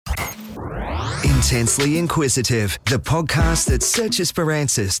Intensely Inquisitive, the podcast that searches for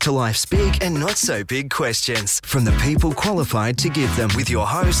answers to life's big and not so big questions from the people qualified to give them, with your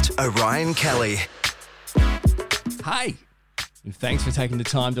host, Orion Kelly. Hey, and thanks for taking the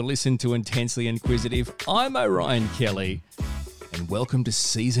time to listen to Intensely Inquisitive. I'm Orion Kelly, and welcome to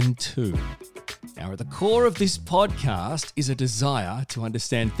Season 2. Now, at the core of this podcast is a desire to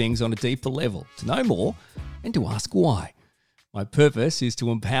understand things on a deeper level, to know more, and to ask why. My purpose is to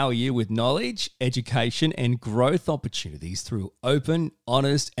empower you with knowledge, education, and growth opportunities through open,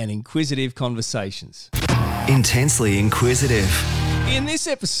 honest, and inquisitive conversations. Intensely Inquisitive. In this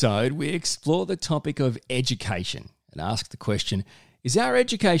episode, we explore the topic of education and ask the question, is our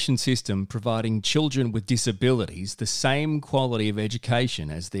education system providing children with disabilities the same quality of education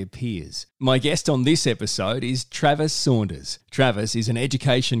as their peers? My guest on this episode is Travis Saunders. Travis is an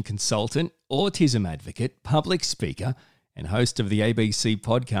education consultant, autism advocate, public speaker, and host of the ABC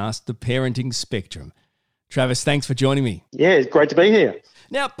podcast, The Parenting Spectrum. Travis, thanks for joining me. Yeah, it's great to be here.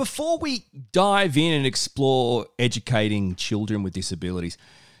 Now, before we dive in and explore educating children with disabilities,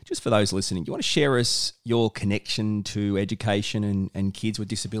 just for those listening, you want to share us your connection to education and kids with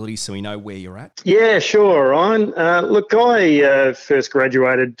disabilities so we know where you're at? Yeah, sure, Ryan. Look, I first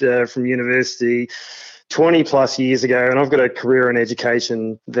graduated from university 20 plus years ago, and I've got a career in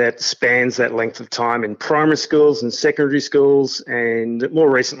education that spans that length of time in primary schools and secondary schools, and more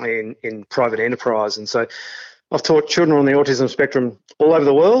recently in private enterprise. And so I've taught children on the autism spectrum all over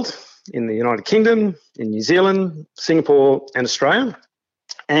the world, in the United Kingdom, in New Zealand, Singapore, and Australia.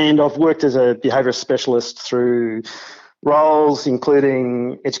 And I've worked as a behaviour specialist through roles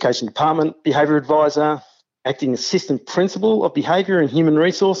including education department behaviour advisor, acting assistant principal of behaviour and human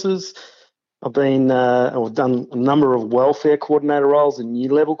resources. I've done a number of welfare coordinator roles and new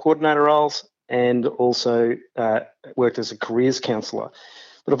level coordinator roles, and also worked as a careers counsellor.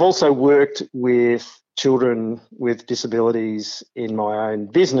 But I've also worked with children with disabilities in my own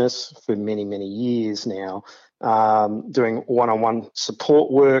business for many, many years now, doing one-on-one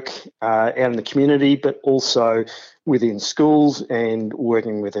support work out in the community, but also within schools and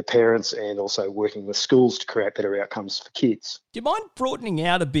working with their parents, and also working with schools to create better outcomes for kids. Do you mind broadening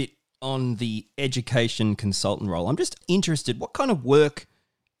out a bit on the education consultant role? I'm just interested, what kind of work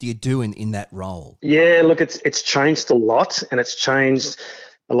do you do in that role? Yeah, look, it's changed a lot, and it's changed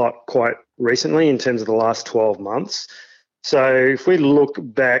a lot quite recently in terms of the last 12 months. So if we look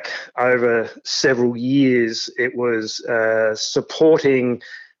back over several years, it was supporting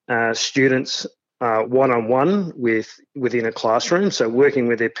students one-on-one within a classroom, so working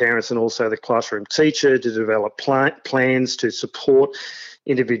with their parents and also the classroom teacher to develop plans to support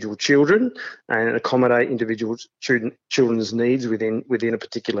individual children and accommodate individual children's needs within a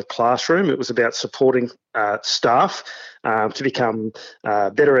particular classroom. It was about supporting staff to become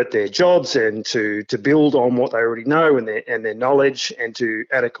better at their jobs and to build on what they already know and their knowledge, and to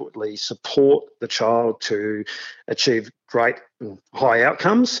adequately support the child to achieve great high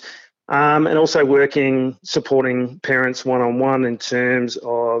outcomes. And also supporting parents one-on-one in terms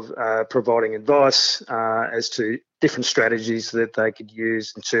of providing advice as to different strategies that they could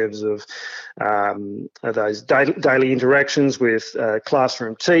use in terms of those daily interactions with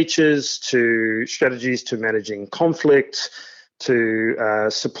classroom teachers, to strategies to managing conflict, to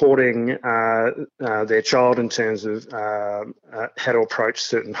supporting their child in terms of how to approach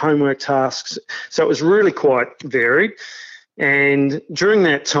certain homework tasks. So it was really quite varied. And during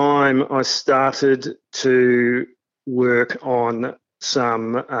that time, I started to work on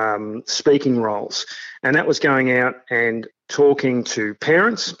some speaking roles, and that was going out and talking to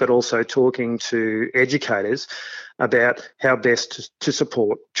parents, but also talking to educators about how best to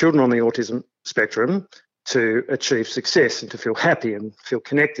support children on the autism spectrum to achieve success and to feel happy and feel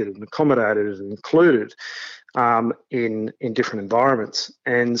connected and accommodated and included in different environments.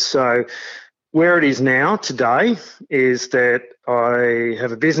 And so where it is now today is that I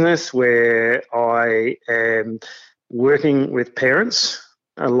have a business where I am working with parents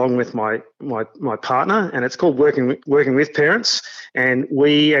along with my partner, and it's called Working with Parents. And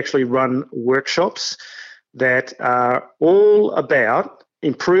we actually run workshops that are all about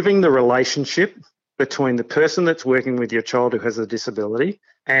improving the relationship between the person that's working with your child who has a disability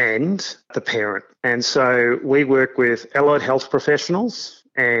and the parent. And so we work with allied health professionals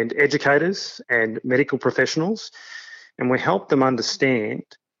and educators and medical professionals, and we help them understand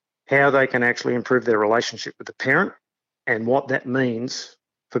how they can actually improve their relationship with the parent and what that means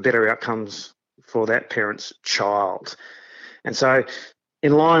for better outcomes for that parent's child. And so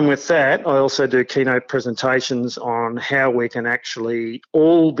in line with that, I also do keynote presentations on how we can actually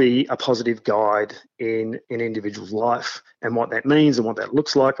all be a positive guide in an individual's life and what that means and what that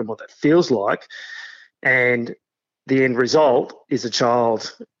looks like and what that feels like. And the end result is a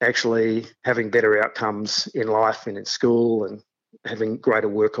child actually having better outcomes in life and in school and having greater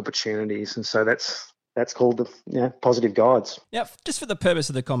work opportunities. And so that's called the positive guides. Now, just for the purpose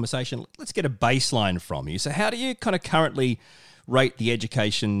of the conversation, let's get a baseline from you. So how do you kind of currently rate the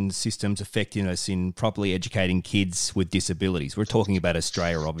education system's effectiveness in properly educating kids with disabilities? We're talking about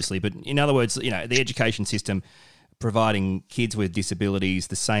Australia, obviously, but in other words, the education system providing kids with disabilities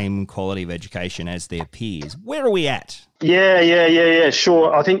the same quality of education as their peers. Where are we at? Yeah,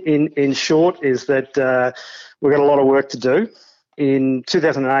 sure. I think in short is that we've got a lot of work to do. In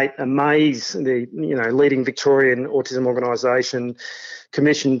 2008, Amaze, the leading Victorian autism organisation,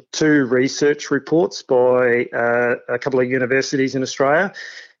 commissioned 2 research reports by a couple of universities in Australia,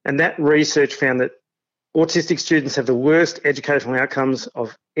 and that research found that autistic students have the worst educational outcomes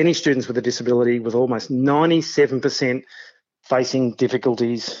of any students with a disability, with almost 97% facing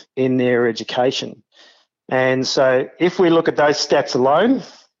difficulties in their education. And so if we look at those stats alone,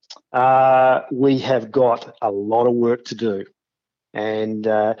 we have got a lot of work to do. And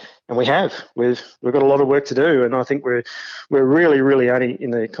we've got a lot of work to do, and I think we're really only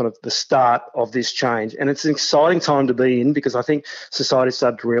in the kind of the start of this change, and it's an exciting time to be in, because I think society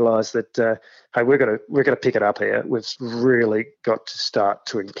started to realise that hey, we're going to pick it up here. We've really got to start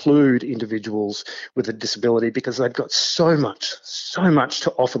to include individuals with a disability, because they've got so much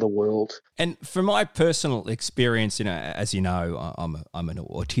to offer the world. And from my personal experience, as you know, I'm an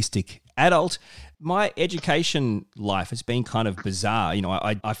autistic adult. My education life has been kind of bizarre.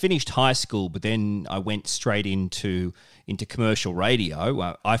 I finished high school, but then I went straight into commercial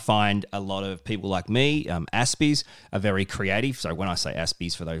radio. I find a lot of people like me, Aspies, are very creative. So when I say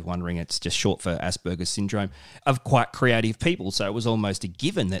Aspies, for those wondering, it's just short for Asperger's syndrome, of quite creative people. So it was almost a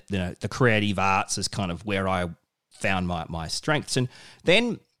given that the creative arts is kind of where I found my strengths. And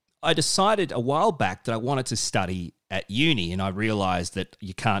then I decided a while back that I wanted to study at uni, and I realised that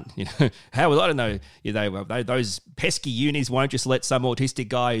you can't, I don't know, those pesky unis won't just let some autistic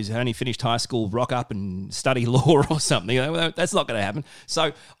guy who's only finished high school rock up and study law or something. That's not going to happen.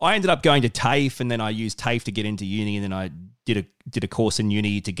 So I ended up going to TAFE, and then I used TAFE to get into uni, and then I did a course in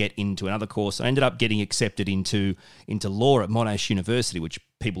uni to get into another course. I ended up getting accepted into law at Monash University, which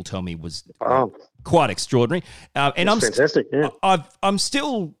people tell me was quite extraordinary. And that's fantastic. Yeah. I'm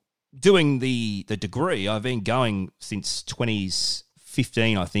still doing the degree. I've been going since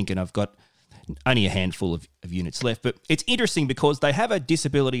 2015, I think, and I've got only a handful of units left. But it's interesting because they have a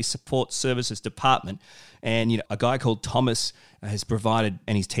disability support services department, and a guy called Thomas has provided,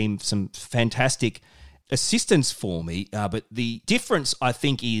 and his team, some fantastic assistance for me. But the difference, I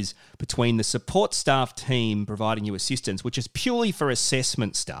think, is between the support staff team providing you assistance, which is purely for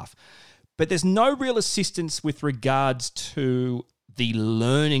assessment stuff, but there's no real assistance with regards to the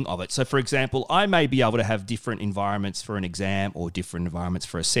learning of it. So, for example, I may be able to have different environments for an exam or different environments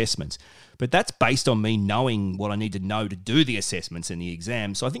for assessments, but that's based on me knowing what I need to know to do the assessments and the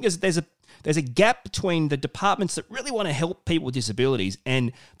exam. So I think there's a gap between the departments that really want to help people with disabilities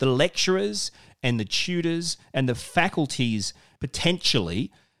and the lecturers and the tutors and the faculty's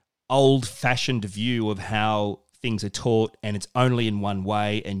potentially old-fashioned view of how things are taught, and it's only in one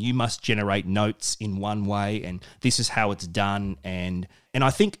way, and you must generate notes in one way, and this is how it's done. And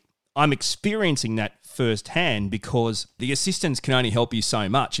I think I'm experiencing that firsthand, because the assistants can only help you so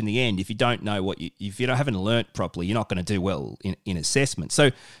much in the end. If you don't know if you haven't learnt properly, you're not going to do well in assessment.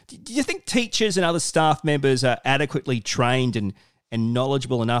 So do you think teachers and other staff members are adequately trained and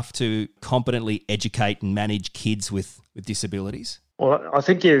knowledgeable enough to competently educate and manage kids with disabilities? Well, I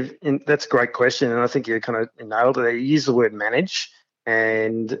think that's a great question, and I think you kind of nailed it. You use the word manage,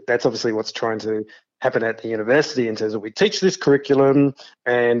 and that's obviously what's trying to happen at the university in terms of we teach this curriculum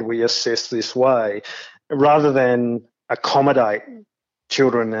and we assess this way, rather than accommodate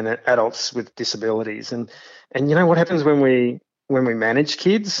children and adults with disabilities. And what happens when we manage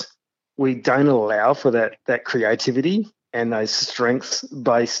kids? We don't allow for that creativity and those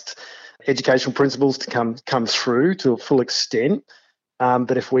strengths-based educational principles to come through to a full extent.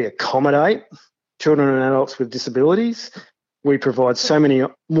 But if we accommodate children and adults with disabilities, we provide so many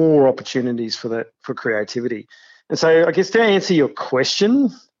more opportunities for creativity. And so I guess to answer your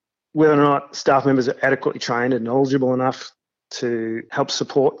question, whether or not staff members are adequately trained and knowledgeable enough to help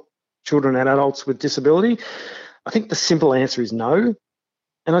support children and adults with disability, I think the simple answer is no.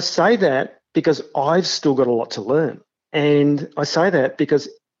 And I say that because I've still got a lot to learn. And I say that because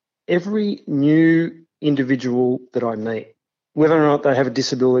every new individual that I meet, whether or not they have a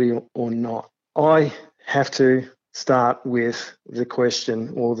disability or not, I have to start with the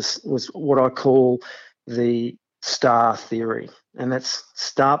question, or this was what I call the STAR theory. And that's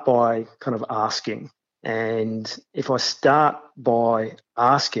start by kind of asking. And if I start by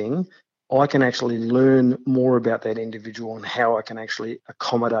asking, I can actually learn more about that individual and how I can actually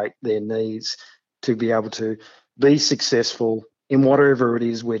accommodate their needs to be able to be successful in whatever it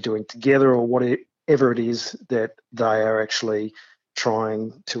is we're doing together, or whatever it is that they are actually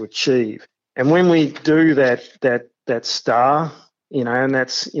trying to achieve. And when we do that STAR, and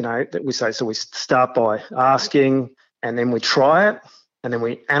that's, that we say, so we start by asking, and then we try it, and then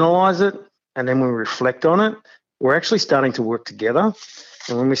we analyze it, and then we reflect on it, we're actually starting to work together.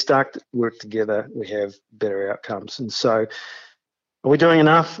 And when we start to work together, we have better outcomes. And so, are we doing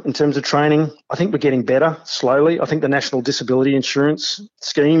enough in terms of training? I think we're getting better slowly. I think the National Disability Insurance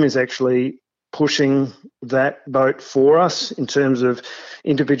Scheme is actually pushing that boat for us in terms of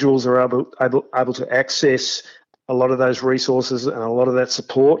individuals are able to access a lot of those resources and a lot of that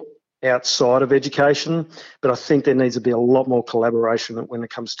support outside of education. But I think there needs to be a lot more collaboration when it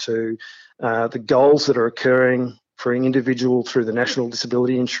comes to the goals that are occurring for an individual through the National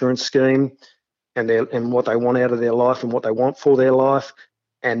Disability Insurance Scheme, and what they want out of their life and what they want for their life,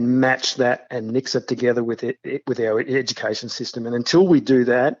 and match that and mix it together with our education system. And until we do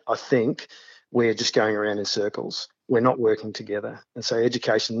that, I think we're just going around in circles. We're not working together. And so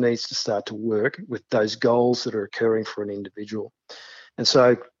education needs to start to work with those goals that are occurring for an individual. And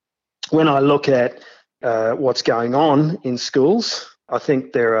so when I look at what's going on in schools, I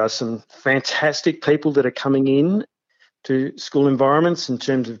think there are some fantastic people that are coming in to school environments in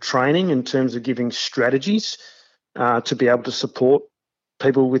terms of training, in terms of giving strategies to be able to support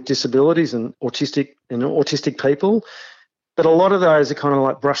people with disabilities and autistic people. But a lot of those are kind of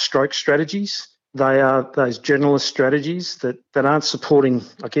like brushstroke strategies. They are those generalist strategies that aren't supporting,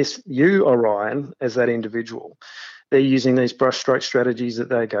 I guess, you, Orion, as that individual. They're using these brushstroke strategies that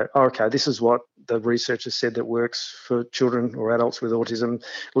they go, oh, okay, this is what the researchers said that works for children or adults with autism.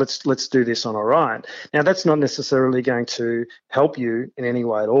 Let's do this on our own. Now, that's not necessarily going to help you in any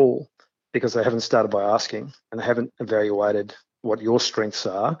way at all, because they haven't started by asking, and they haven't evaluated what your strengths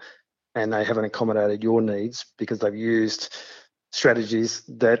are, and they haven't accommodated your needs because they've used strategies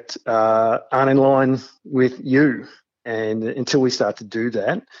that aren't in line with you. And until we start to do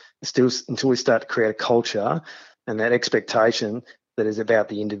that, until we start to create a culture and that expectation that is about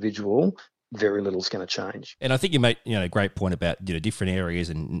the individual, very little is going to change. And I think you made a great point about different areas,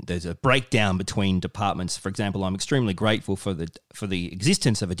 and there's a breakdown between departments. For example, I'm extremely grateful for the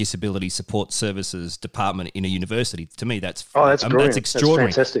existence of a disability support services department in a university. To me, that's extraordinary.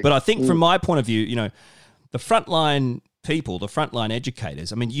 That's fantastic. But I think from my point of view, the frontline people, the frontline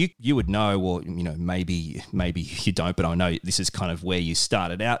educators, I mean, you would know, or maybe you don't, but I know this is kind of where you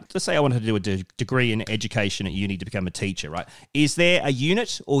started out. Let's say I wanted to do a degree in education at uni to become a teacher, right? Is there a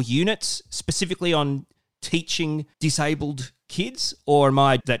unit or units specifically on teaching disabled kids, or am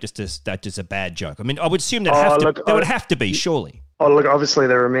I that just a bad joke? I mean, I would assume there would have to be, surely. Oh, look, obviously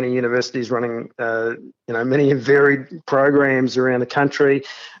there are many universities running, many varied programs around the country,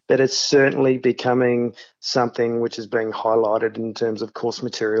 but it's certainly becoming something which is being highlighted in terms of course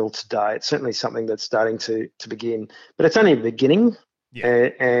material today. It's certainly something that's starting to begin, but it's only the beginning. Yeah.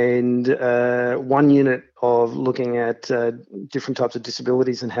 And one unit of looking at different types of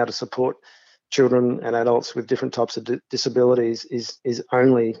disabilities and how to support children and adults with different types of disabilities is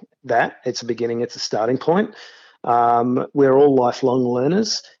only that. It's a beginning. It's a starting point. We're all lifelong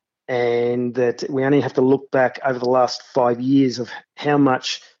learners, and that we only have to look back over the last 5 years of how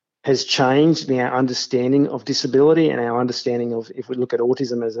much has changed in our understanding of disability and our understanding of, if we look at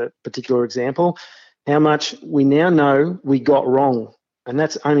autism as a particular example, how much we now know we got wrong. And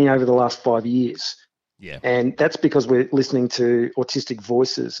that's only over the last 5 years. Yeah. And that's because we're listening to autistic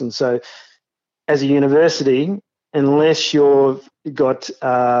voices. And so as a university, unless you've got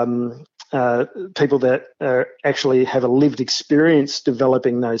people that actually have a lived experience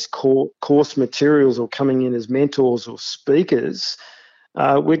developing those course materials or coming in as mentors or speakers,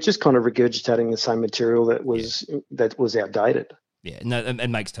 we're just kind of regurgitating the same material that was outdated. Yeah, no, it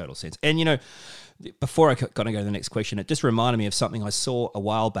makes total sense. And, before I got to go to the next question, it just reminded me of something I saw a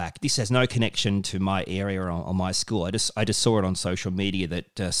while back. This has no connection to my area or my school. I just saw it on social media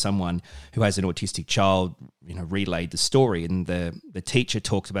that someone who has an autistic child, relayed the story, and the teacher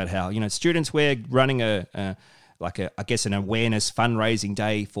talked about how, students, we're running an awareness fundraising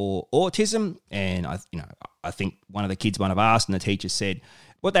day for autism, and I think one of the kids might have asked, and the teacher said,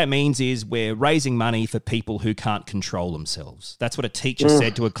 what that means is we're raising money for people who can't control themselves. That's what a teacher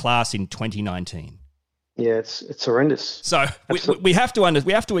said to a class in 2019. Yeah, it's horrendous. So we have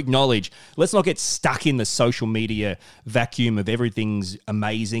to acknowledge. Let's not get stuck in the social media vacuum of everything's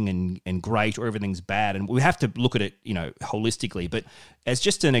amazing and great or everything's bad, and we have to look at it, holistically. But as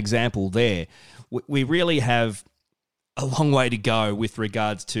just an example, there we really have a long way to go with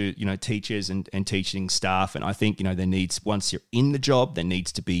regards to teachers and teaching staff. And I think there needs, once you're in the job, there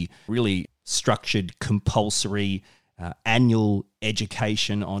needs to be really structured, compulsory annual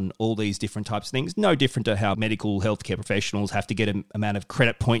education on all these different types of things. No different to how medical healthcare professionals have to get an amount of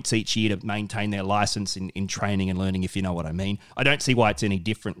credit points each year to maintain their license in training and learning, if you know what I mean. I don't see why it's any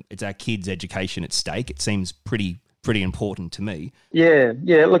different. It's our kids' education at stake. It seems pretty important to me. Yeah.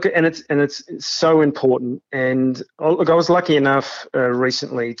 Look, and it's so important. And look, I was lucky enough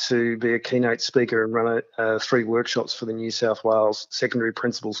recently to be a keynote speaker and run 3 workshops for the New South Wales Secondary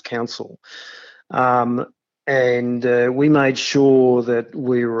Principals Council. And we made sure that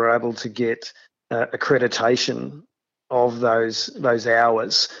we were able to get accreditation of those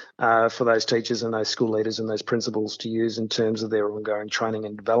hours for those teachers and those school leaders and those principals to use in terms of their ongoing training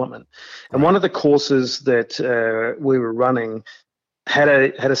and development. And one of the courses that we were running had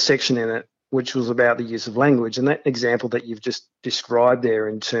a section in it which was about the use of language. And that example that you've just described there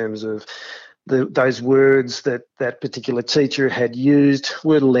in terms of those words that particular teacher had used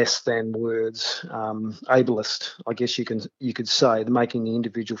were less than words, ableist, I guess you could say, making the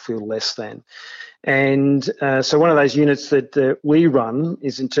individual feel less than. And so one of those units that we run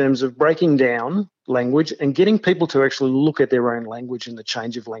is in terms of breaking down language and getting people to actually look at their own language and the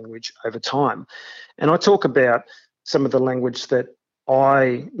change of language over time. And I talk about some of the language that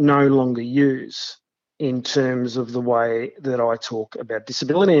I no longer use in terms of the way that I talk about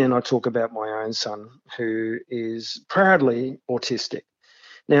disability, and I talk about my own son, who is proudly autistic.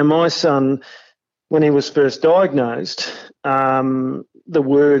 Now, my son, when he was first diagnosed, the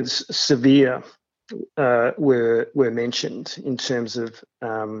words severe were mentioned in terms of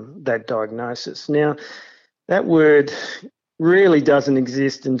that diagnosis. Now, that word really doesn't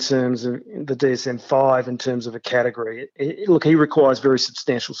exist in terms of the DSM-5 in terms of a category. Look, he requires very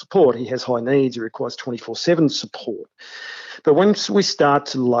substantial support. He has high needs. He requires 24/7 support. But once we start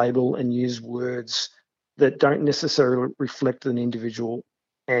to label and use words that don't necessarily reflect an individual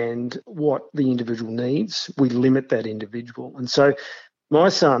and what the individual needs, we limit that individual. And so my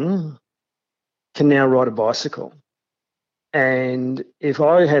son can now ride a bicycle. And if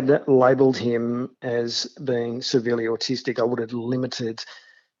I had labelled him as being severely autistic, I would have limited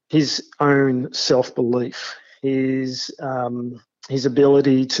his own self-belief, his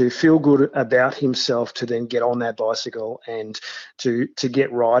ability to feel good about himself to then get on that bicycle and to get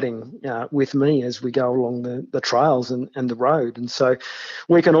riding with me as we go along the trails and the road. And so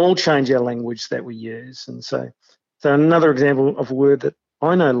we can all change our language that we use. And so another example of a word that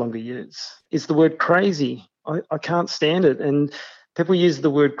I no longer use is the word crazy. I can't stand it. And people use the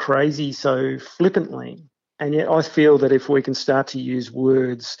word crazy so flippantly. And yet I feel that if we can start to use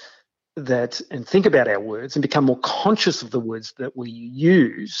words and think about our words and become more conscious of the words that we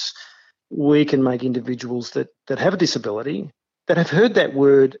use, we can make individuals that have a disability, that have heard that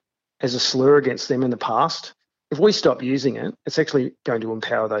word as a slur against them in the past, if we stop using it, it's actually going to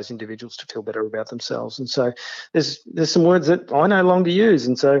empower those individuals to feel better about themselves. And so there's some words that I no longer use.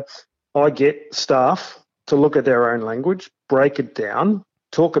 And so I get staff to look at their own language, break it down,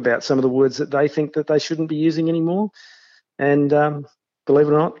 talk about some of the words that they think that they shouldn't be using anymore, and believe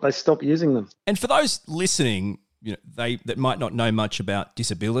it or not, they stop using them. And for those listening, that might not know much about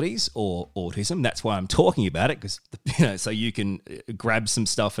disabilities or autism, that's why I'm talking about it, because so you can grab some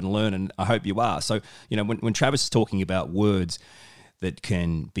stuff and learn, and I hope you are. So when Travis is talking about words that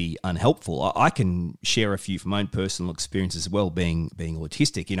can be unhelpful, I can share a few from my own personal experience as well, being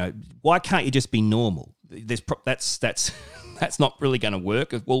autistic. Why can't you just be normal? That's not really going to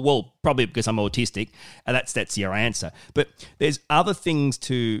work. Well, probably because I'm autistic, and that's your answer. But there's other things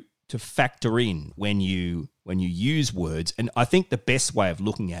to factor in when you use words, and I think the best way of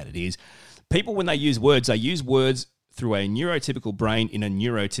looking at it is people, when they use words through a neurotypical brain in a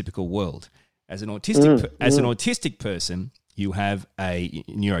neurotypical world. As an autistic person, you have a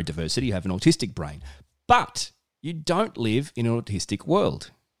neurodiversity, you have an autistic brain, but you don't live in an autistic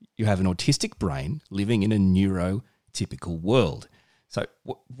world. You have an autistic brain living in a neurotypical world. So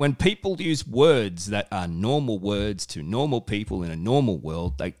when people use words that are normal words to normal people in a normal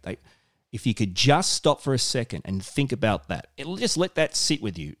world, they if you could just stop for a second and think about that, it'll just let that sit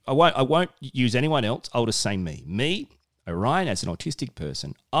with you. I won't use anyone else. I'll just say me. Me, Orion, as an autistic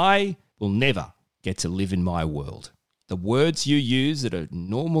person, I will never get to live in my world. The words you use that are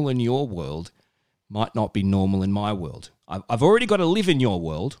normal in your world might not be normal in my world. I've already got to live in your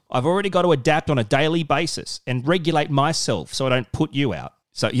world. I've already got to adapt on a daily basis and regulate myself so I don't put you out.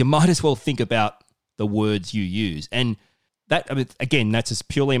 So you might as well think about the words you use. And that, I mean, again, that's just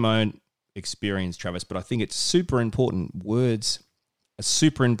purely my own experience, Travis, but I think it's super important. Words are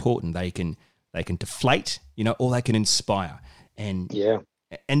super important. They can deflate, or they can inspire. And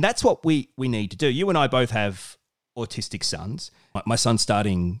that's what we need to do. You and I both have autistic sons. My son's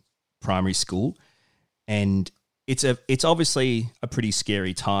starting primary school, and it's obviously a pretty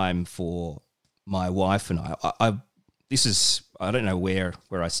scary time for my wife and I. I don't know where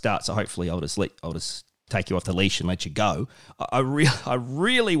I start, so hopefully I'll just take you off the leash and let you go. I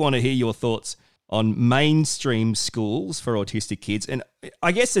really want to hear your thoughts on mainstream schools for autistic kids, and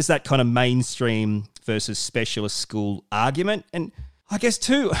I guess there's that kind of mainstream versus specialist school argument, and I guess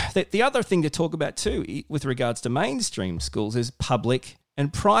too that the other thing to talk about too with regards to mainstream schools is public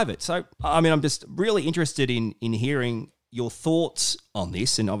and private. So, I mean, I'm just really interested in hearing your thoughts on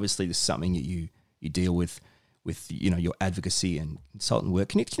this. And obviously, this is something that you deal with your advocacy and consultant work.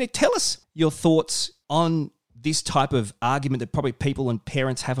 Can you tell us your thoughts on this type of argument that probably people and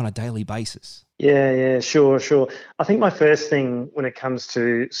parents have on a daily basis? Yeah, sure. I think my first thing when it comes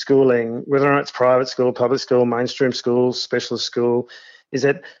to schooling, whether or not it's private school, public school, mainstream school, specialist school, is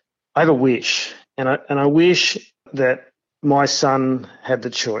that I have a wish, and I wish that my son had the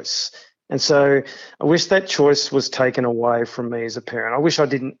choice. And so I wish that choice was taken away from me as a parent. I wish I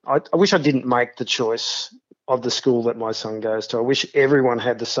didn't make the choice of the school that my son goes to. I wish everyone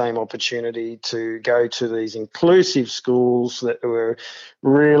had the same opportunity to go to these inclusive schools that were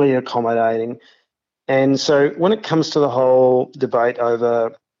really accommodating. And so when it comes to the whole debate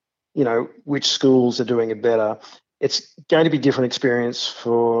over, which schools are doing it better, it's going to be different experience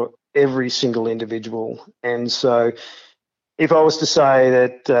for every single individual. And so if I was to say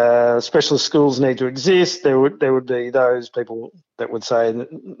that specialist schools need to exist, there would be those people that would say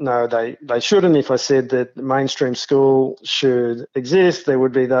no, they shouldn't. If I said that the mainstream school should exist, there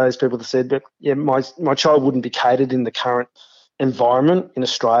would be those people that said, but yeah, my child wouldn't be catered in the current environment in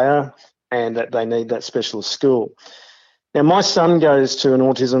Australia, and that they need that specialist school. Now, my son goes to an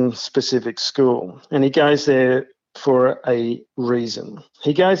autism-specific school, and he goes there for a reason.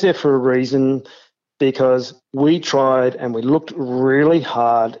 He goes there for a reason because we tried and we looked really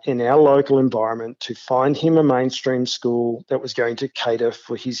hard in our local environment to find him a mainstream school that was going to cater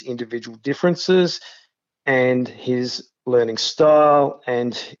for his individual differences and his learning style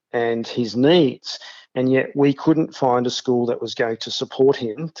and his needs. And yet we couldn't find a school that was going to support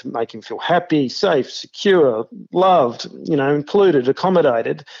him, to make him feel happy, safe, secure, loved, included,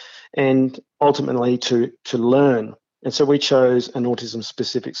 accommodated, and ultimately to learn. And so we chose an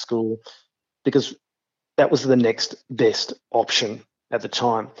autism-specific school because that was the next best option at the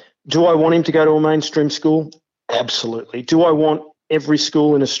time. Do I want him to go to a mainstream school? Absolutely. Do I want every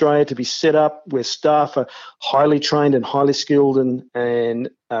school in Australia to be set up where staff are highly trained and highly skilled and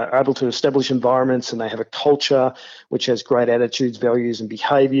are able to establish environments, and they have a culture which has great attitudes, values and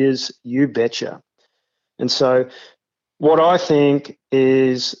behaviours? You betcha. And so what I think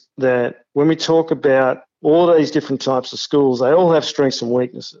is that when we talk about all these different types of schools, they all have strengths and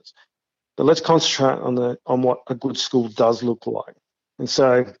weaknesses. But let's concentrate on what a good school does look like. And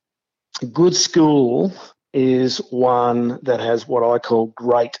so a good school is one that has what I call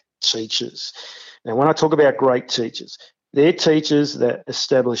great teachers. Now, when I talk about great teachers, they're teachers that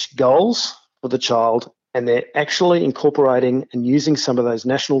establish goals for the child, and they're actually incorporating and using some of those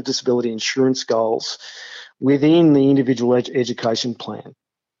national disability insurance goals within the individual education plan.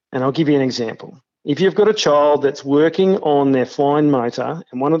 And I'll give you an example. If you've got a child that's working on their fine motor,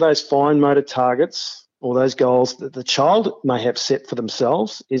 and one of those fine motor targets or those goals that the child may have set for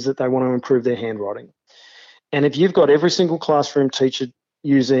themselves is that they want to improve their handwriting. And if you've got every single classroom teacher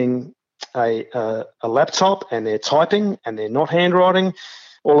using a laptop and they're typing and they're not handwriting,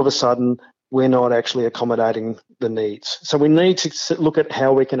 all of a sudden we're not actually accommodating the needs. So we need to look at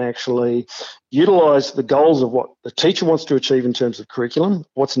how we can actually utilise the goals of what the teacher wants to achieve in terms of curriculum,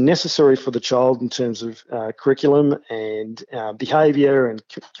 what's necessary for the child in terms of curriculum and behaviour and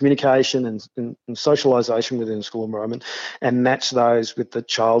communication and socialisation within the school environment, and match those with the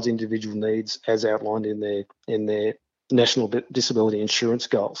child's individual needs as outlined in their National Disability Insurance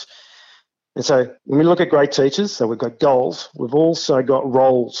goals. And so when we look at great teachers, so we've got goals, we've also got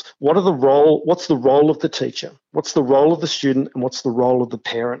roles. What's the role of the teacher? What's the role of the student? And what's the role of the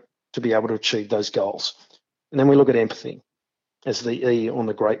parent to be able to achieve those goals? And then we look at empathy as the E on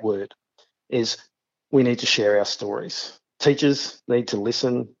the great word, is we need to share our stories. Teachers need to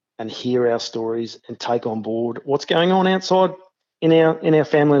listen and hear our stories and take on board what's going on outside in our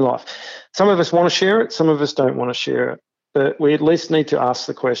family life. Some of us want to share it, some of us don't want to share it. but we at least need to ask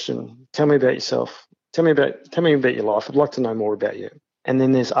the question, tell me about yourself. Tell me about your life. I'd like to know more about you. And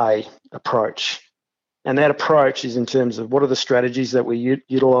then there's approach. And that approach is in terms of what are the strategies that we're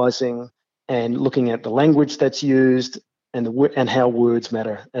utilising and looking at the language that's used and how words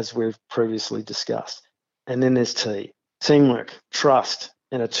matter, as we've previously discussed. And then there's T, teamwork, trust,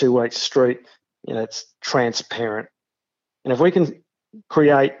 and a two-way street. It's transparent. And if we can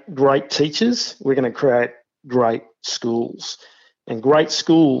create great teachers, we're going to create great schools. And great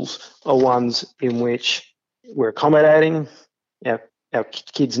schools are ones in which we're accommodating our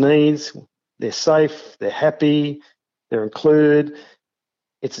kids' needs. They're safe, they're happy, they're included.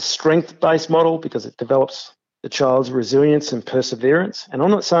 It's a strength-based model because it develops the child's resilience and perseverance. And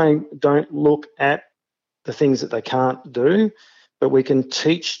I'm not saying don't look at the things that they can't do, but we can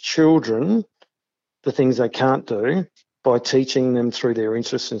teach children the things they can't do by teaching them through their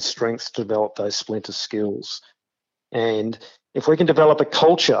interests and strengths to develop those splinter skills. And if we can develop a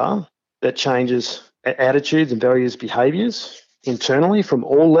culture that changes attitudes and values behaviours internally from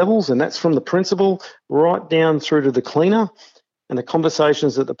all levels, and that's from the principal right down through to the cleaner and the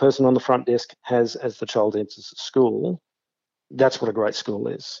conversations that the person on the front desk has as the child enters the school, that's what a great school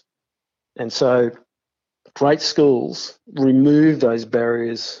is. And so great schools remove those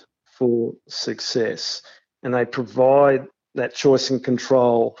barriers for success, and they provide that choice and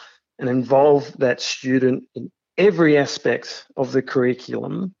control and involve that student in every aspect of the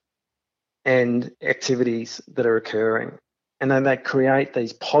curriculum and activities that are occurring. And then they create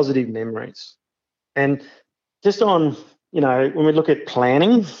these positive memories. And just on, when we look at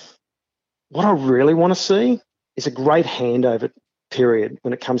planning, what I really want to see is a great handover period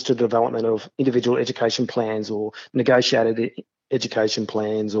when it comes to the development of individual education plans or negotiated education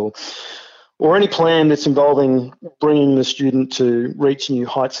plans or any plan that's involving bringing the student to reach new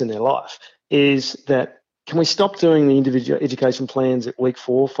heights in their life. Is that, can we stop doing the individual education plans at week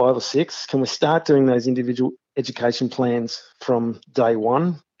 4, 5 or 6? Can we start doing those individual education plans from day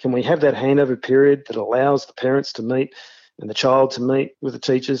one? Can we have that handover period that allows the parents to meet and the child to meet with the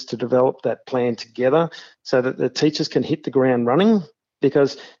teachers to develop that plan together so that the teachers can hit the ground running?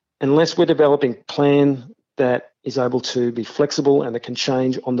 Because unless we're developing a plan that is able to be flexible and that can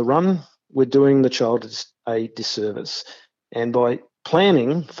change on the run, we're doing the child a disservice. And by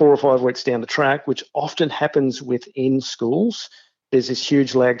planning 4 or 5 weeks down the track, which often happens within schools, there's this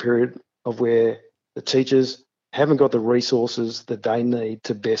huge lag period of where the teachers haven't got the resources that they need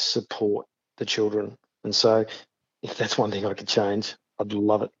to best support the children. And so if that's one thing I could change, I'd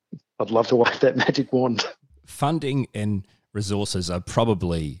love it. I'd love to wave that magic wand. Funding and resources are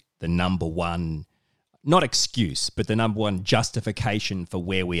probably the number one, not excuse, but the number one justification for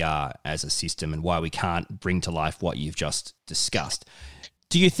where we are as a system and why we can't bring to life what you've just discussed.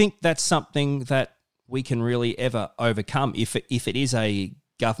 Do you think that's something that we can really ever overcome? If it is a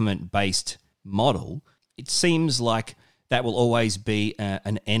government-based model, it seems like that will always be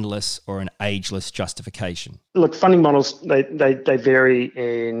an endless or an ageless justification. Look, funding models, they vary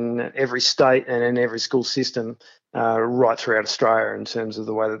in every state and in every school system right throughout Australia in terms of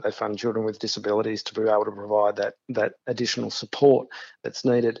the way that they fund children with disabilities to be able to provide that additional support that's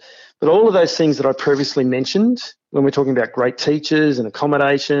needed. But all of those things that I previously mentioned, when we're talking about great teachers and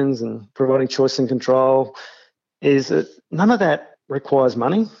accommodations and providing choice and control, is that none of that requires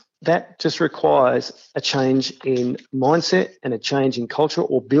money. That just requires a change in mindset and a change in culture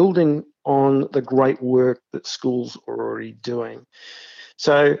or building on the great work that schools are already doing.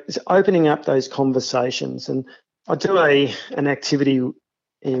 So it's opening up those conversations. And I do an activity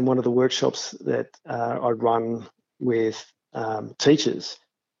in one of the workshops that I run with teachers,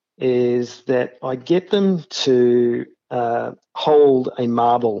 is that I get them to hold a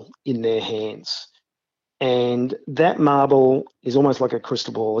marble in their hands. And that marble is almost like a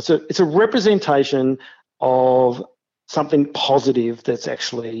crystal ball. It's a representation of something positive that's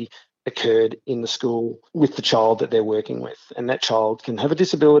actually occurred in the school with the child that they're working with. And that child can have a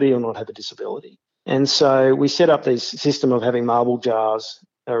disability or not have a disability. And so we set up this system of having marble jars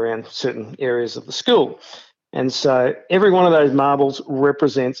around certain areas of the school. And so every one of those marbles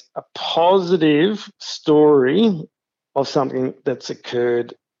represents a positive story of something that's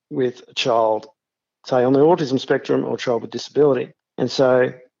occurred with a child, say on the autism spectrum or a child with disability. And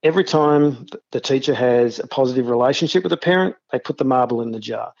so every time the teacher has a positive relationship with a parent, they put the marble in the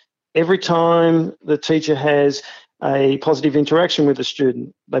jar. Every time the teacher has a positive interaction with a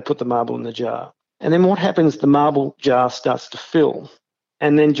student, they put the marble in the jar. And then what happens, the marble jar starts to fill.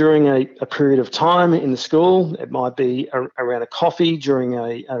 And then during a period of time in the school, it might be around a coffee during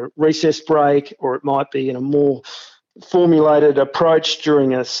a recess break, or it might be in a more formulated approach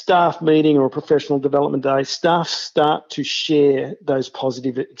during a staff meeting or a professional development day, staff start to share those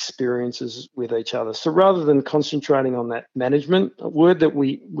positive experiences with each other. So rather than concentrating on that management word that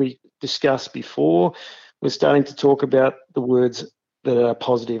we discussed before, we're starting to talk about the words that are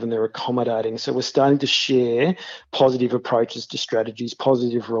positive and they're accommodating. So we're starting to share positive approaches to strategies,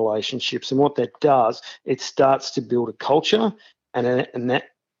 positive relationships. And what that does, it starts to build a culture, and that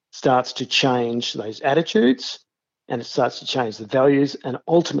starts to change those attitudes, and it starts to change the values and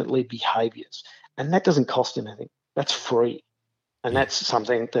ultimately behaviours. And that doesn't cost anything. That's free. And that's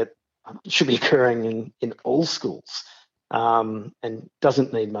something that should be occurring in all schools, and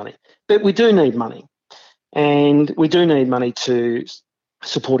doesn't need money. But we do need money. And we do need money to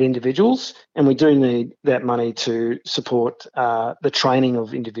support individuals, and we do need that money to support the training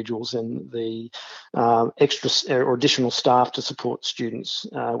of individuals and the extra or additional staff to support students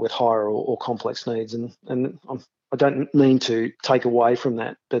with higher or complex needs. And I don't mean to take away from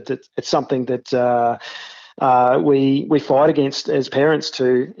that, but it's something that we fight against as parents,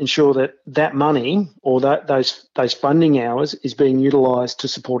 to ensure that money or those funding hours is being utilised to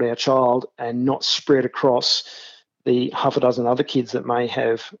support our child and not spread across the half a dozen other kids that may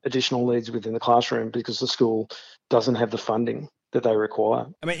have additional needs within the classroom because the school doesn't have the funding that they require.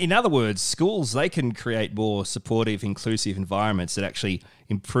 I mean, in other words, schools, they can create more supportive, inclusive environments that actually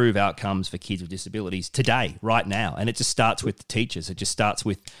improve outcomes for kids with disabilities today, right now. And it just starts with the teachers. It just starts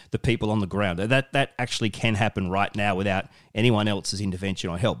with the people on the ground. That actually can happen right now without anyone else's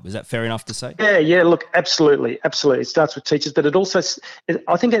intervention or help. Is that fair enough to say? Yeah, look, absolutely. It starts with teachers, but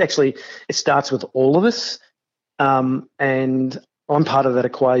I think it starts with all of us. And I'm part of that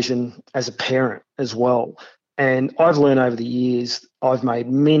equation as a parent as well. And I've learned over the years, I've made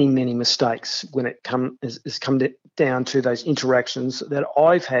many, many mistakes when it has come down to those interactions that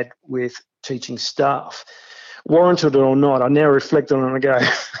I've had with teaching staff. Warranted or not, I now reflect on it and I go,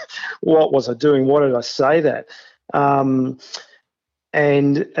 what was I doing? Why did I say that?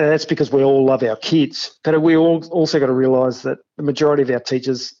 And that's because we all love our kids. But we also got to realise that the majority of our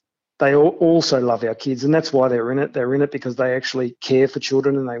teachers, they also love our kids, and that's why they're in it. They're in it because they actually care for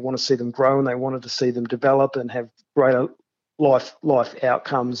children and they want to see them grow and they wanted to see them develop and have greater life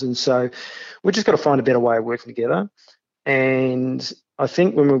outcomes. And so we've just got to find a better way of working together. And I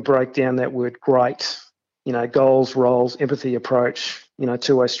think when we break down that word great, goals, roles, empathy, approach,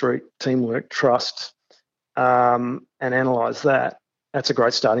 two-way street, teamwork, trust, and analyse that, that's a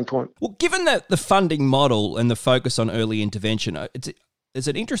great starting point. Well, given that the funding model and the focus on early intervention, there's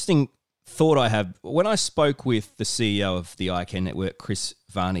an interesting thought I have. When I spoke with the CEO of the ICANN network, Chris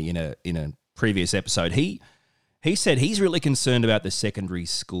Varney, in a previous episode, he said he's really concerned about the secondary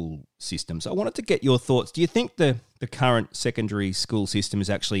school system. So I wanted to get your thoughts. Do you think the current secondary school system is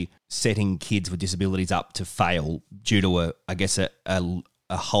actually setting kids with disabilities up to fail due to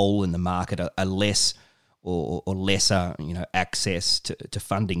a hole in the market, a less or lesser access to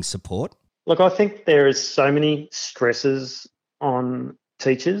funding support? Look, I think there is so many stresses on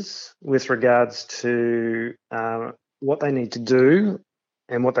teachers with regards to what they need to do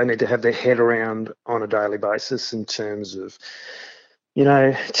and what they need to have their head around on a daily basis in terms of,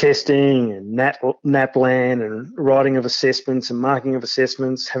 testing and NAPLAN and writing of assessments and marking of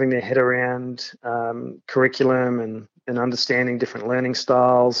assessments, having their head around curriculum and understanding different learning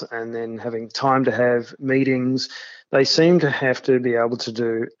styles, and then having time to have meetings. They seem to have to be able to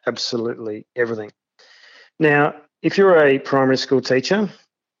do absolutely everything. Now, if you're a primary school teacher,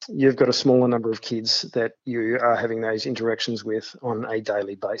 you've got a smaller number of kids that you are having those interactions with on a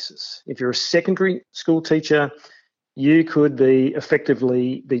daily basis. If you're a secondary school teacher, you could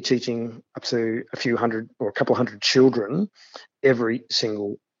effectively be teaching up to a few hundred or a couple of hundred children every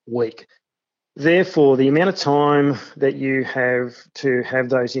single week. Therefore, the amount of time that you have to have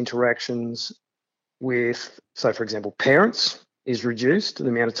those interactions with, so for example, parents, is reduced. The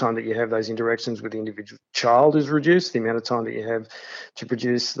amount of time that you have those interactions with the individual child is reduced. The amount of time that you have to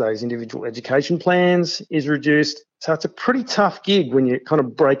produce those individual education plans is reduced. So it's a pretty tough gig when you kind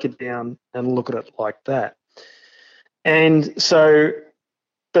of break it down and look at it like that. And so,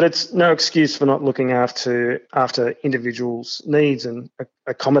 but it's no excuse for not looking after individuals' needs and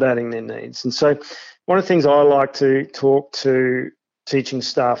accommodating their needs. And so one of the things I like to talk to teaching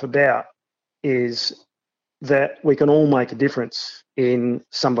staff about is that we can all make a difference in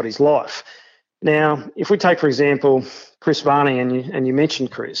somebody's life. Now, if we take, for example, Chris Varney, and you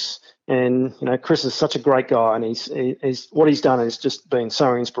mentioned Chris, and Chris is such a great guy, and he's what he's done has just been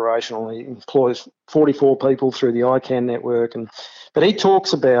so inspirational. He employs 44 people through the ICANN network, but he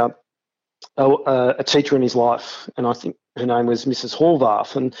talks about a teacher in his life, and I think her name was Mrs.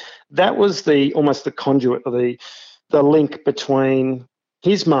 Horvath, and that was almost the conduit, or the the link between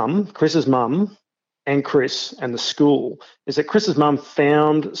his mum, Chris's mum, and Chris and the school is that Chris's mum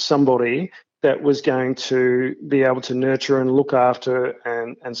found somebody that was going to be able to nurture and look after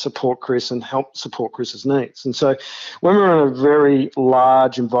and support Chris and help support Chris's needs. And so when we're in a very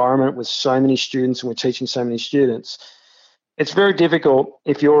large environment with so many students and we're teaching so many students, it's very difficult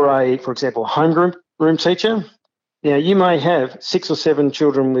if you're for example, a homeroom teacher. Now, you may have 6 or 7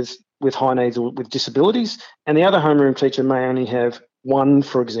 children with high needs or with disabilities, and the other homeroom teacher may only have 1,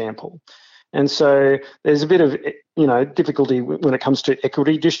 for example. And so there's a bit of, difficulty when it comes to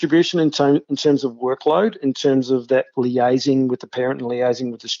equity distribution in terms of workload, in terms of that liaising with the parent and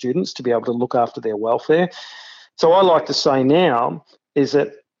liaising with the students to be able to look after their welfare. So I like to say now is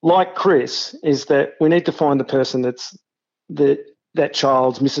that, like Chris, is that we need to find the person that's that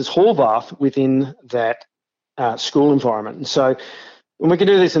child's Mrs. Horvath within that school environment. And so when we can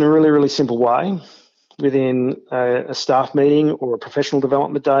do this in a really, really simple way, within a staff meeting or a professional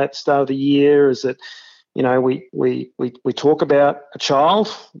development day at the start of the year, is that we talk about a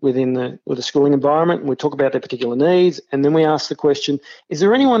child with a schooling environment, and we talk about their particular needs, and then we ask the question, is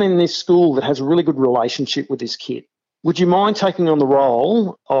there anyone in this school that has a really good relationship with this kid? Would you mind taking on the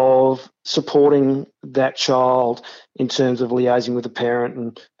role of supporting that child in terms of liaising with the parent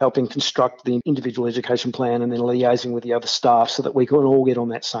and helping construct the individual education plan, and then liaising with the other staff so that we can all get on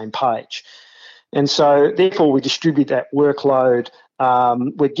that same page? And so therefore we distribute that workload.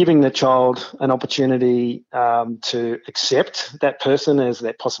 We're giving the child an opportunity to accept that person as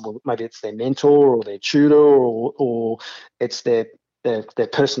their possible, maybe it's their mentor or their tutor or it's their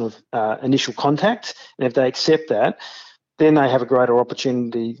person of initial contact. And if they accept that, then they have a greater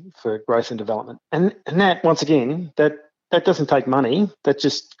opportunity for growth and development. And that, once again, that doesn't take money. That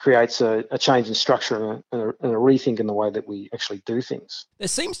just creates a change in structure and a rethink in the way that we actually do things. There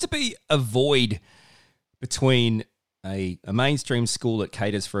seems to be a void between a mainstream school that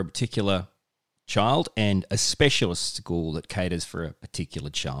caters for a particular child and a specialist school that caters for a particular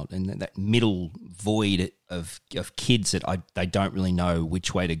child, and that middle void of kids that they don't really know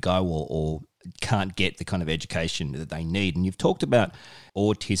which way to go or can't get the kind of education that they need. And you've talked about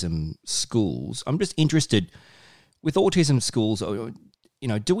autism schools. I'm just interested, with autism schools,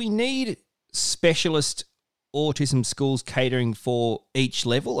 do we need specialist autism schools catering for each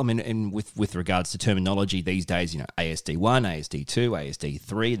level? I mean, and with regards to terminology these days, ASD 1, ASD 2, ASD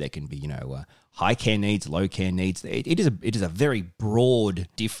 3, there can be, high care needs, low care needs. It is a very broad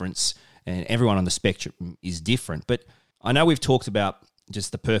difference, and everyone on the spectrum is different. But I know we've talked about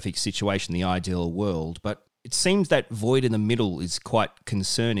just the perfect situation, the ideal world, but it seems that void in the middle is quite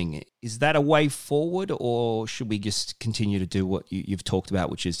concerning. Is that a way forward, or should we just continue to do what you've talked about,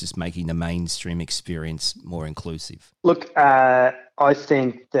 which is just making the mainstream experience more inclusive? Look, I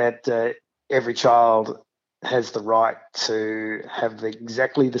think that every child has the right to have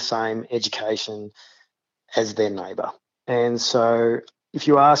exactly the same education as their neighbour. And so if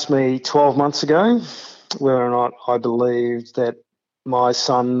you asked me 12 months ago whether or not I believed that my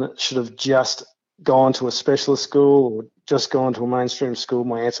son should have just gone to a specialist school or just gone to a mainstream school,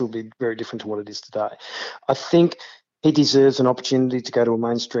 my answer would be very different to what it is today. I think he deserves an opportunity to go to a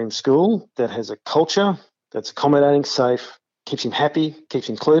mainstream school that has a culture that's accommodating, safe, keeps him happy, keeps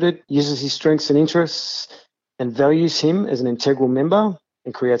him included, uses his strengths and interests, and values him as an integral member,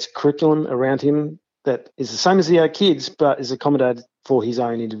 and creates a curriculum around him that is the same as the other kids, but is accommodated for his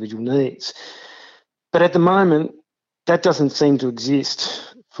own individual needs. But at the moment, that doesn't seem to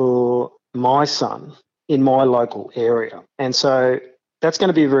exist for my son in my local area. And so that's going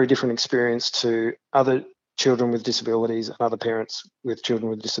to be a very different experience to other children with disabilities and other parents with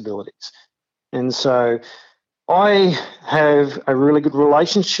children with disabilities. And so I have a really good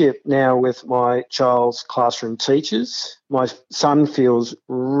relationship now with my child's classroom teachers. My son feels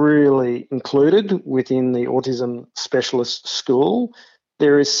really included within the autism specialist school.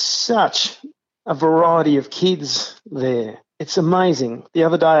 There is such a variety of kids there. It's amazing. The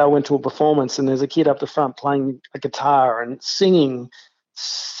other day I went to a performance and there's a kid up the front playing a guitar and singing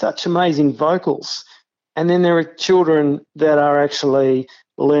such amazing vocals. And then there are children that are actually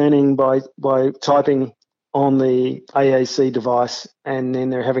learning by typing on the AAC device, and then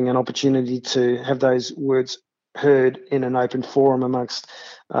they're having an opportunity to have those words heard in an open forum amongst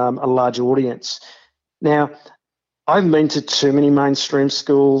a large audience. Now, I've been to too many mainstream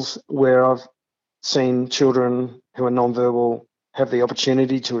schools where I've seen children who are nonverbal have the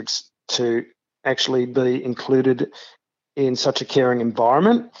opportunity to actually be included in such a caring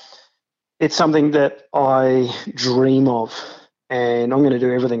environment. It's something that I dream of, and I'm going to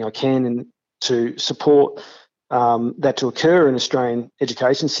do everything I can to support that to occur in Australian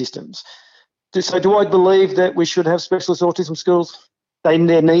education systems. So do I believe that we should have specialist autism schools? They're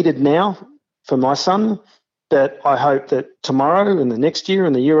needed now for my son, but I hope that tomorrow and the next year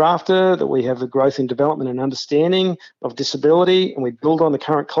and the year after that we have a growth in development and understanding of disability, and we build on the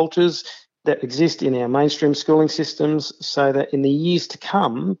current cultures that exist in our mainstream schooling systems so that in the years to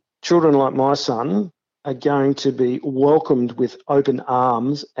come, children like my son are going to be welcomed with open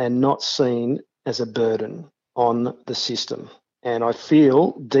arms and not seen as a burden on the system. And I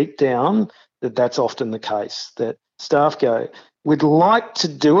feel deep down that that's often the case, that staff go, we'd like to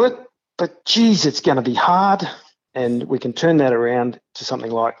do it, but geez, it's going to be hard. And we can turn that around to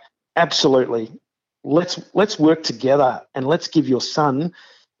something like, absolutely, let's work together and let's give your son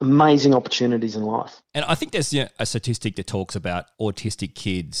amazing opportunities in life. And I think there's a statistic that talks about autistic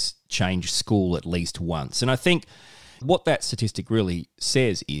kids change school at least once. And I think what that statistic really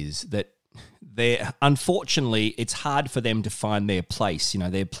says is that unfortunately, it's hard for them to find their place,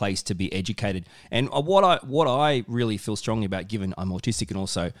 their place to be educated. And what I really feel strongly about, given I'm autistic and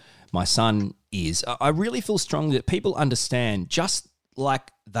also my son is, I really feel strongly that people understand, just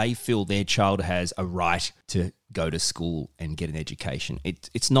like they feel their child has a right to go to school and get an education.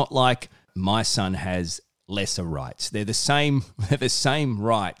 It's not like my son has lesser rights. They're the same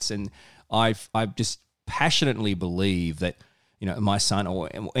rights. And I just passionately believe that my son or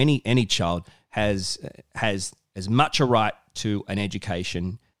any child has as much a right to an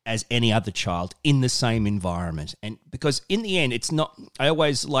education as any other child in the same environment. And because in the end, it's not, I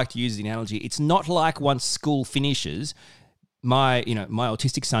always like to use the analogy, it's not like once school finishes, my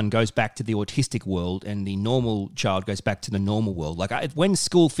autistic son goes back to the autistic world and the normal child goes back to the normal world. Like when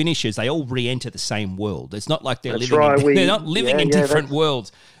school finishes, they all re-enter the same world. It's not like they're they're not living in different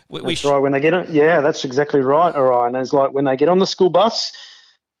worlds. That's right. When they get on, that's exactly right, Orion. It's like when they get on the school bus,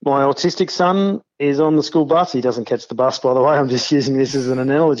 my autistic son is on the school bus. He doesn't catch the bus, by the way. I'm just using this as an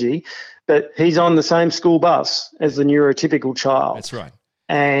analogy. But he's on the same school bus as the neurotypical child. That's right.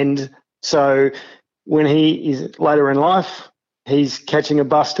 And so when he is later in life, he's catching a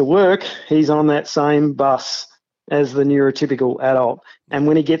bus to work, he's on that same bus as the neurotypical adult. And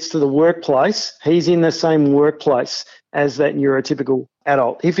when he gets to the workplace, he's in the same workplace as that neurotypical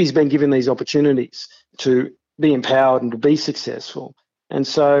adult, if he's been given these opportunities to be empowered and to be successful. And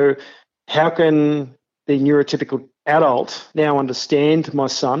so how can the neurotypical adult now understand my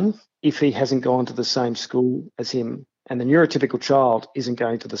son if he hasn't gone to the same school as him? And the neurotypical child isn't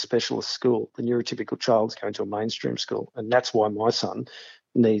going to the specialist school. The neurotypical child's going to a mainstream school. And that's why my son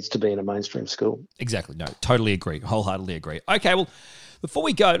needs to be in a mainstream school. Exactly. No, totally agree. Wholeheartedly agree. Okay, well, before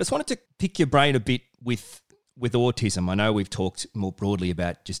we go, I just wanted to pick your brain a bit with autism. I know we've talked more broadly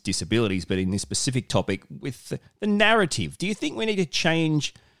about just disabilities, but in this specific topic with the narrative, do you think we need to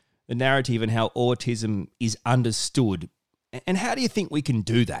change the narrative and how autism is understood? And how do you think we can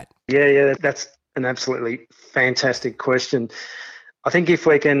do that? Yeah, that's an absolutely fantastic question. I think if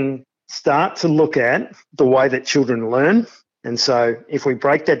we can start to look at the way that children learn, and so if we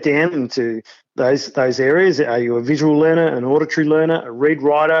break that down into those areas, are you a visual learner, an auditory learner, a read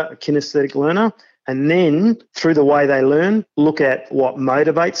writer, a kinesthetic learner? And then through the way they learn, look at what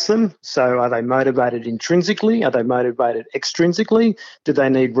motivates them. So are they motivated intrinsically? Are they motivated extrinsically? Do they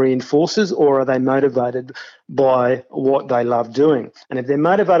need reinforcers, or are they motivated by what they love doing? And if they're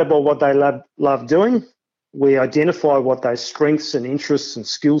motivated by what they love doing, we identify what those strengths and interests and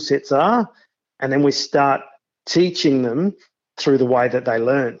skill sets are, and then we start teaching them through the way that they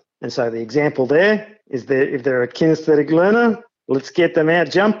learn. And so the example there is that if they're a kinesthetic learner, let's get them out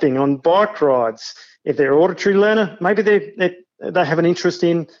jumping on bike rides. If they're an auditory learner, maybe they have an interest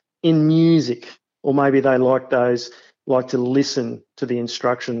in music, or maybe they like to listen to the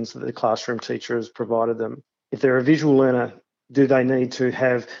instructions that the classroom teacher has provided them. If they're a visual learner, do they need to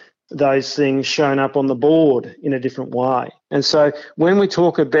have those things shown up on the board in a different way? And so when we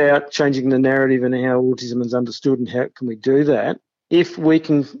talk about changing the narrative and how autism is understood and how can we do that, if we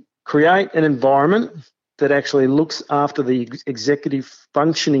can create an environment that actually looks after the executive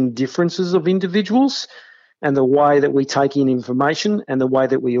functioning differences of individuals and the way that we take in information and the way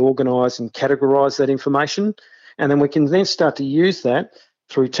that we organise and categorise that information. And then we can then start to use that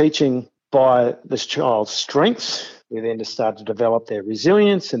through teaching by this child's strengths. We then start to develop their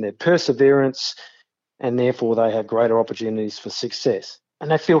resilience and their perseverance, and therefore they have greater opportunities for success.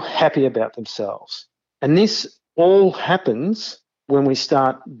 And they feel happy about themselves. And this all happens when we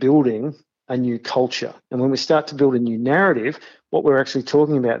start building a new culture. And when we start to build a new narrative, what we're actually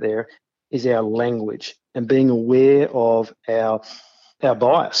talking about there is our language and being aware of our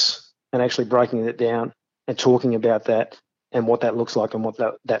bias and actually breaking it down and talking about that and what that looks like and what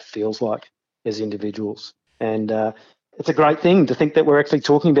that feels like as individuals. And it's a great thing to think that we're actually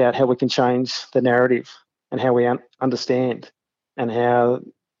talking about how we can change the narrative and how we understand and how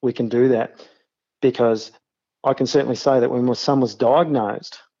we can do that. Because I can certainly say that when my son was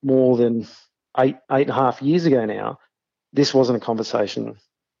diagnosed more than eight and a half years ago now, this wasn't a conversation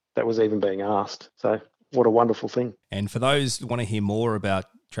that was even being asked. So what a wonderful thing. And for those who want to hear more about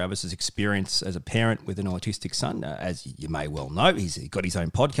Travis's experience as a parent with an autistic son, as you may well know, he's got his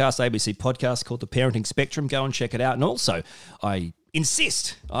own podcast, ABC podcast called The Parenting Spectrum. Go and check it out. And also, I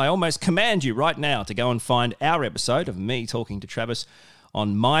almost command you right now to go and find our episode of me talking to Travis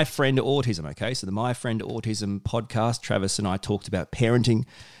on My Friend Autism, okay? So the My Friend Autism podcast, Travis and I talked about parenting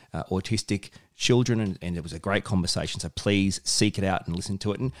autistic children, and it was a great conversation. So please seek it out and listen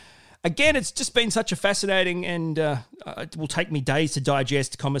to it. And again, it's just been such a fascinating and it will take me days to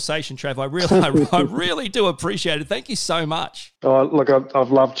digest conversation, Trav. I really do appreciate it. Thank you so much. Oh, look,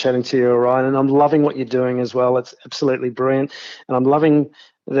 I've loved chatting to you, Ryan, and I'm loving what you're doing as well. It's absolutely brilliant. And I'm loving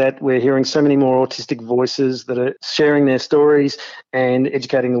that we're hearing so many more autistic voices that are sharing their stories and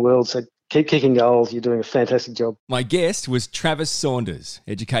educating the world. So keep kicking goals. You're doing a fantastic job. My guest was Travis Saunders,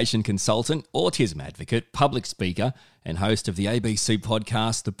 education consultant, autism advocate, public speaker, and host of the ABC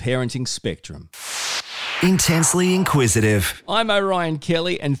podcast, The Parenting Spectrum. Intensely Inquisitive. I'm Orion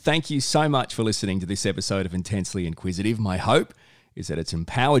Kelly, and thank you so much for listening to this episode of Intensely Inquisitive. My hope is that it's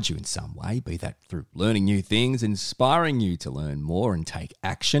empowered you in some way, be that through learning new things, inspiring you to learn more and take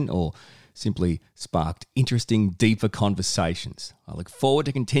action, or simply sparked interesting, deeper conversations. I look forward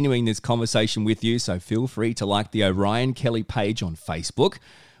to continuing this conversation with you, so feel free to like the Orion Kelly page on Facebook,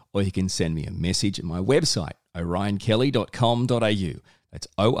 or you can send me a message at my website, orionkelly.com.au. That's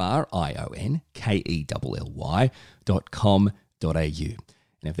ORIONKELLY.com.au.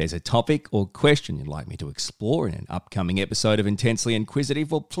 And if there's a topic or question you'd like me to explore in an upcoming episode of Intensely Inquisitive,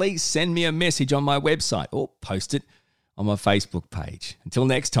 well, please send me a message on my website or post it on my Facebook page. Until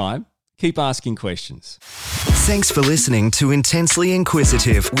next time, keep asking questions. Thanks for listening to Intensely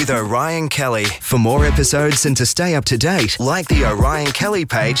Inquisitive with Orion Kelly. For more episodes and to stay up to date, like the Orion Kelly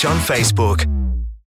page on Facebook.